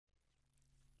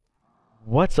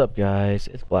What's up, guys?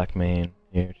 It's Blackman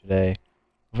here today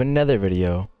with another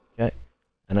video. Okay,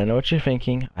 and I know what you're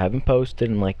thinking. I haven't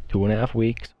posted in like 2.5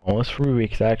 weeks, almost 3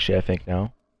 weeks actually, I think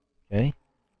now. Okay,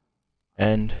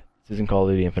 and this isn't Call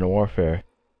of Duty Infinite Warfare.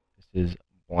 This is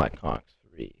Black Ops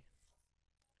 3.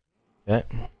 Okay,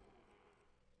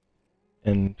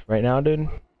 and right now, dude,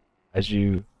 as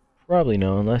you probably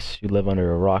know, unless you live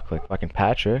under a rock like fucking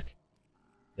Patrick,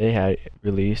 they had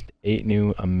released 8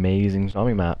 new amazing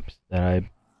zombie maps that I've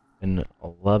been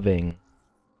loving.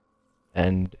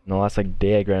 And in the last like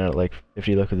day I granted like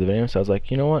 50 look at the video, so I was like,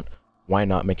 you know what? Why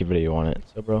not make a video on it?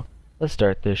 So bro, let's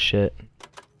start this shit.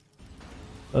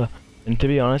 And to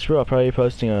be honest, bro, I'll probably be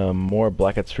posting more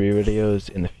Black Ops 3 videos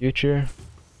in the future.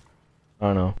 I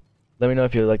don't know. Let me know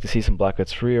if you'd like to see some Black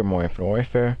Ops 3 or more Infinite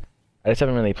Warfare. I just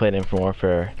haven't really played Infinite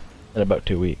Warfare in about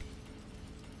 2 weeks.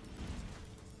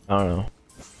 I don't know.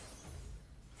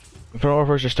 Infinite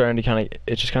Warfare is just starting to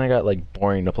it's just kind of got like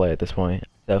boring to play at this point.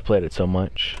 I've played it so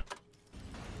much.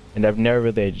 And I've never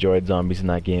really enjoyed zombies in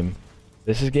that game.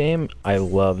 This is a game I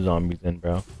love zombies in,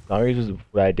 bro. Zombies was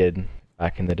what I did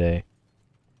back in the day.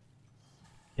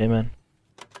 Okay, man.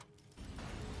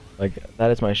 Like, that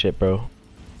is my shit, bro.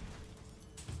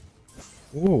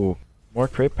 Ooh, more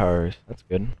crate powers. That's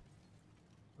good.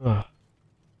 Ugh.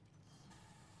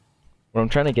 What I'm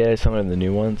trying to get is some of the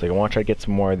new ones. Like, I want to try to get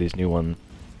some more of these new ones.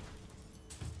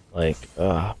 Like,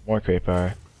 more crate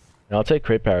power. And I'll take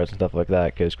crate powers and stuff like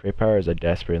that, because crate powers I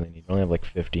desperately need. I only have like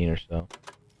 15 or so.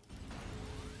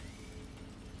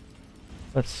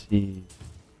 Let's see.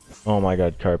 Oh my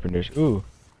god, carpenters. Ooh,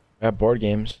 I got board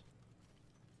games.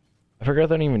 I forgot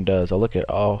that even does. I'll look at.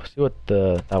 I'll see what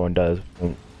that one does.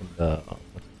 When what's it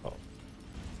called?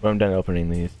 When I'm done opening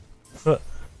these.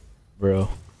 Bro,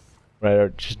 I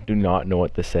just do not know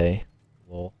what to say.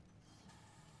 Lol.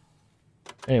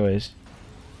 Anyways.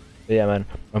 But yeah, man,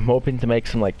 I'm hoping to make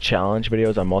some like challenge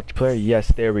videos on multiplayer. Yes,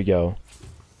 there we go.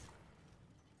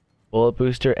 Bullet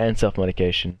booster and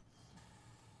self-medication.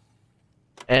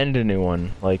 And a new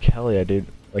one. Like, hell yeah, dude.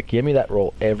 Like, give me that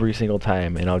roll every single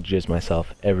time and I'll jizz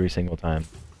myself every single time.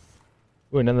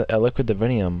 Ooh, another a liquid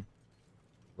divinium.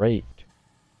 Right.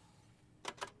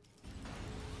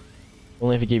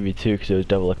 Only if it gave you 2, because it was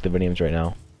double liquid diviniums right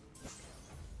now.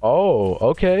 Oh,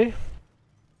 okay.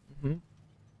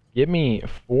 Give me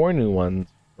 4 new ones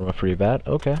from a free bat.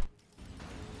 Okay.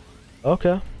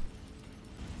 Okay.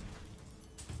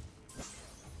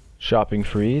 Shopping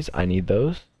freeze. I need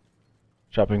those.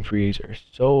 Shopping freeze are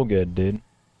so good, dude.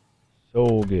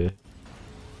 So good.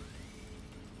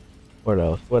 What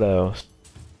else? What else?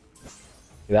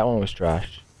 Okay, that one was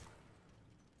trash.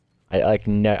 I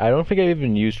don't think I've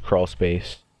even used crawl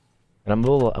space. And I'm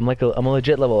a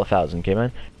legit level 1000, okay,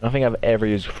 man? I don't think I've ever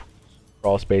used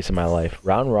crawl space in my life.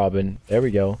 Round robin. There we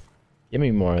go. Give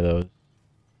me more of those.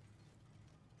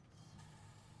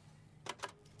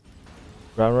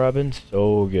 Round robin,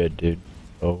 so good, dude.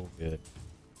 So good.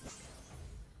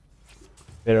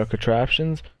 Better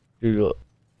contraptions, dude.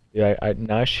 Yeah,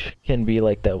 Nash can be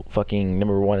like that fucking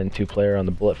number 1 and 2 player on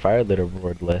the bullet fire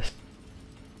leaderboard list.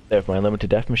 There with my limited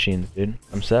death machines, dude.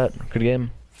 I'm set. Good game.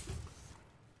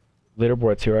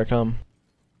 Leaderboards, here I come.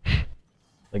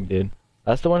 Like, dude.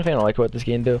 That's the one thing I like about this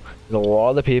game, though. Is a lot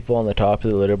of the people on the top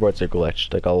of the leaderboards are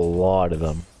glitched. Like, a lot of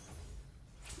them.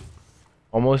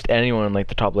 Almost anyone in, like,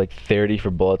 the top, like, 30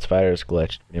 for bullets fired is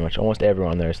glitched, pretty much. Almost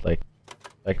everyone there is, like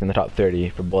in the top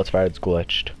 30 for bullets fired is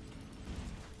glitched.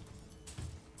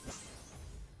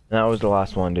 And that was the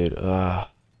last one, dude. Well,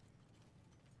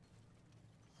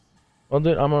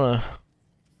 dude, well,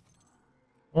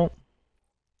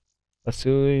 let's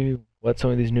see what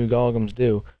some of these new Golgums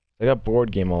do. I got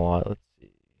board game a lot. Let's see.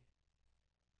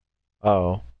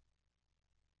 Oh.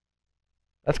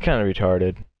 That's kind of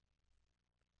retarded.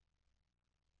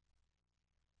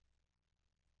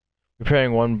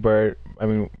 Repairing one board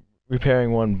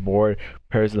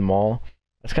repairs them all.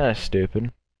 That's kind of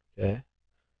stupid. Okay.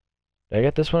 Did I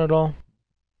get this one at all?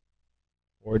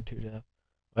 Board 2 death.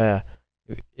 Oh yeah.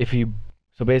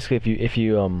 So basically if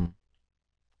you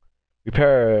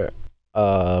repair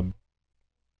a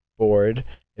board,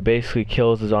 it basically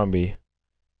kills the zombie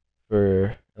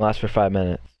and lasts for 5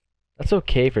 minutes. That's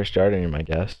okay for starting him, I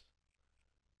guess.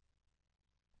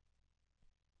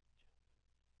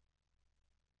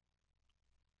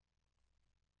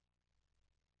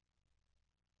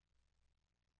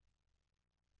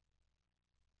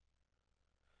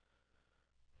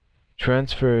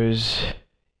 Transfers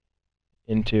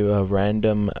into a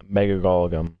random Mega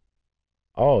Golgum.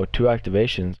 Oh, 2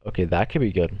 activations. Okay, that could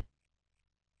be good.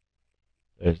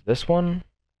 There's this one.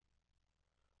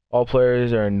 All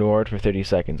players are ignored for 30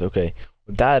 seconds. Okay,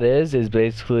 what that is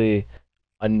basically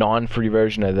a non-free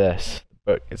version of this,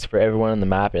 but it's for everyone on the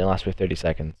map and it lasts for 30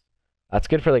 seconds. That's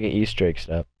good for like an Easter egg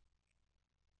step.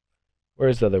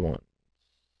 Where's the other one?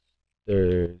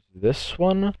 There's this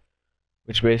one,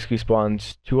 which basically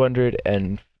spawns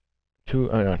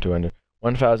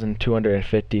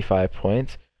 1,255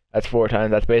 points. That's 4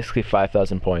 times. That's basically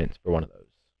 5,000 points for one of those.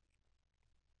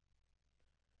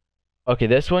 Okay,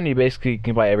 this one you basically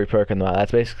can buy every perk in the map.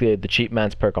 That's basically the cheap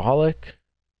man's perkaholic.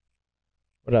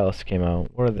 What else came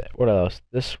out? What else?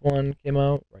 This one came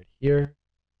out right here.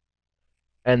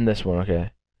 And this one,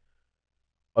 okay.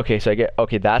 Okay, so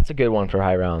okay, that's a good one for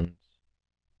high rounds.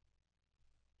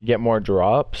 You get more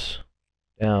drops.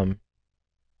 Spawns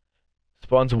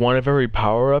one of every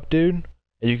power up, dude.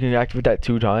 And you can activate that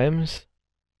 2 times.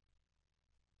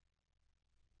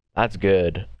 That's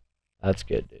good. That's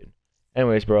good, dude.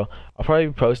 Anyways, bro, I'll probably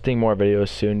be posting more videos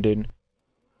soon, dude.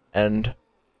 And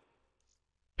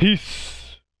peace.